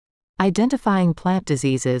Identifying plant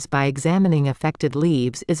diseases by examining affected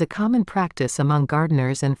leaves is a common practice among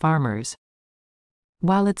gardeners and farmers.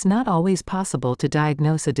 While it's not always possible to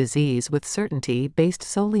diagnose a disease with certainty based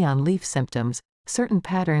solely on leaf symptoms, certain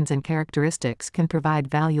patterns and characteristics can provide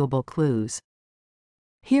valuable clues.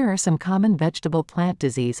 Here are some common vegetable plant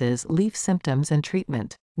diseases, leaf symptoms and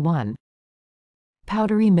treatment. 1.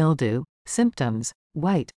 Powdery mildew. Symptoms: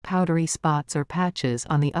 white, powdery spots or patches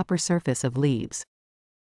on the upper surface of leaves.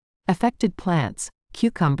 Affected plants: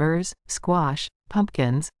 cucumbers, squash,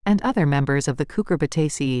 pumpkins, and other members of the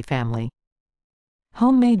Cucurbitaceae family.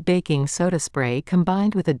 Homemade baking soda spray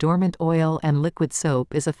combined with a dormant oil and liquid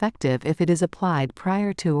soap is effective if it is applied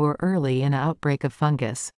prior to or early in an outbreak of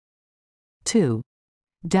fungus. 2.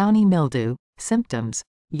 Downy mildew. Symptoms: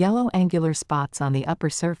 yellow angular spots on the upper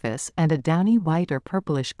surface and a downy white or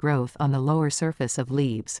purplish growth on the lower surface of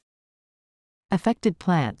leaves. Affected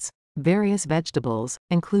plants: various vegetables,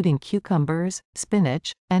 including cucumbers,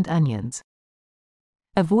 spinach, and onions.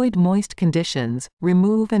 Avoid moist conditions.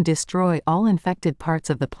 Remove and destroy all infected parts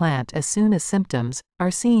of the plant as soon as symptoms are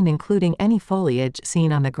seen, including any foliage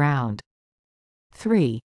seen on the ground.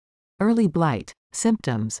 3. Early blight.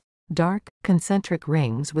 Symptoms: dark, concentric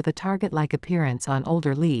rings with a target-like appearance on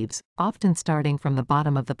older leaves, often starting from the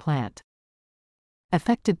bottom of the plant.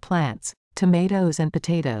 Affected plants: tomatoes and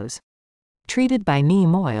potatoes. Treated by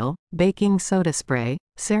neem oil, baking soda spray,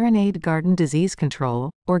 Serenade garden disease control,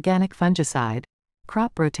 organic fungicide,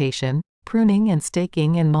 crop rotation, pruning and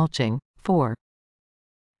staking and mulching. 4.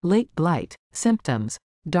 Late blight. Symptoms: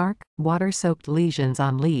 dark, water-soaked lesions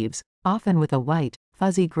on leaves, often with a white,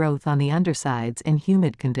 fuzzy growth on the undersides in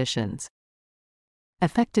humid conditions.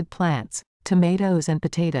 Affected plants: tomatoes and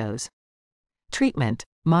potatoes. Treatment: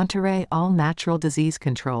 Monterey all-natural disease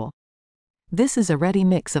control. This is a ready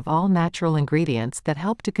mix of all natural ingredients that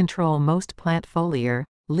help to control most plant foliar,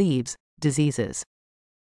 leaves, diseases.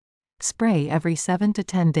 Spray every 7 to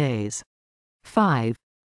 10 days. 5.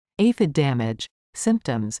 Aphid damage.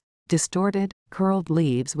 Symptoms: distorted, curled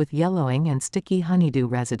leaves with yellowing and sticky honeydew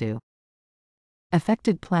residue.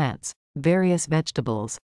 Affected plants: various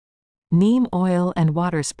vegetables. Neem oil and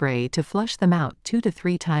water spray to flush them out 2 to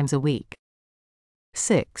 3 times a week.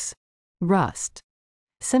 6. Rust.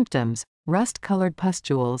 Symptoms: rust-colored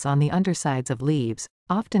pustules on the undersides of leaves,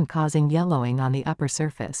 often causing yellowing on the upper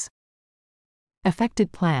surface.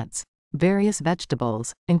 Affected plants: various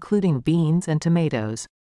vegetables, including beans and tomatoes.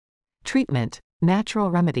 Treatment: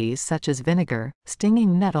 natural remedies such as vinegar,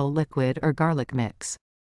 stinging nettle liquid or garlic mix.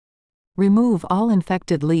 Remove all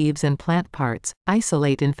infected leaves and plant parts,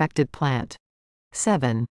 isolate infected plant.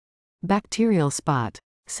 7. Bacterial spot.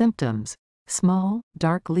 Symptoms: small,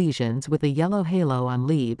 dark lesions with a yellow halo on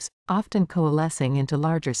leaves, often coalescing into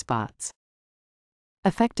larger spots.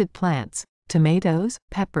 Affected plants: tomatoes,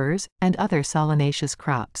 peppers, and other solanaceous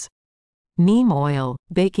crops. Neem oil,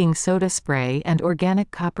 baking soda spray and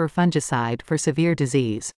organic copper fungicide for severe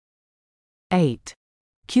disease. 8.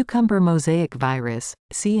 Cucumber mosaic virus,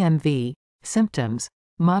 CMV. Symptoms: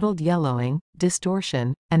 mottled yellowing,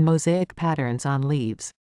 distortion, and mosaic patterns on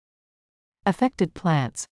leaves. Affected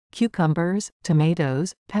plants: cucumbers,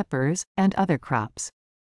 tomatoes, peppers, and other crops.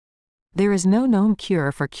 There is no known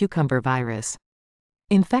cure for cucumber virus.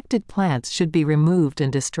 Infected plants should be removed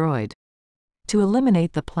and destroyed to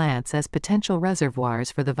eliminate the plants as potential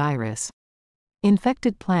reservoirs for the virus.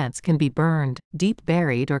 Infected plants can be burned, deep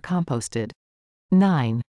buried, or composted.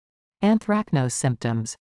 9. Anthracnose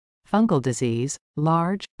symptoms. Fungal disease,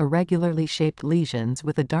 large, irregularly shaped lesions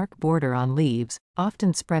with a dark border on leaves,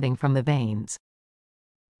 often spreading from the veins.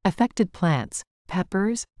 Affected plants: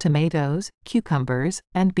 peppers, tomatoes, cucumbers,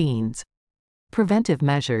 and beans. Preventive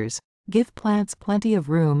measures: give plants plenty of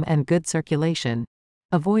room and good circulation.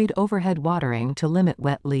 Avoid overhead watering to limit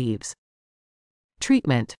wet leaves.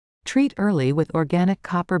 Treatment: treat early with organic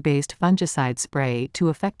copper-based fungicide spray to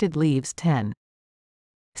affected leaves. 10.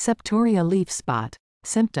 Septoria leaf spot.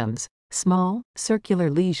 Symptoms: small, circular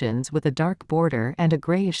lesions with a dark border and a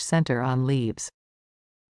grayish center on leaves.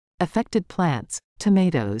 Affected plants: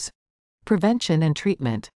 tomatoes. Prevention and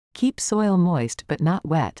treatment: keep soil moist but not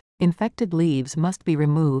wet. Infected leaves must be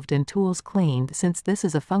removed and tools cleaned since this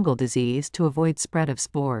is a fungal disease to avoid spread of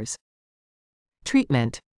spores.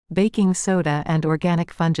 Treatment: baking soda and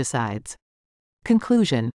organic fungicides.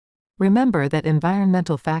 Conclusion: remember that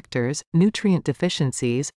environmental factors, nutrient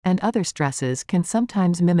deficiencies, and other stresses can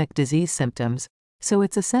sometimes mimic disease symptoms, so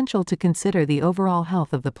it's essential to consider the overall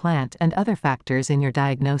health of the plant and other factors in your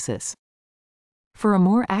diagnosis. For a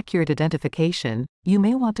more accurate identification, you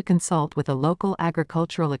may want to consult with a local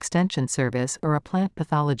agricultural extension service or a plant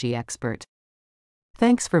pathology expert.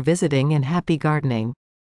 Thanks for visiting and happy gardening.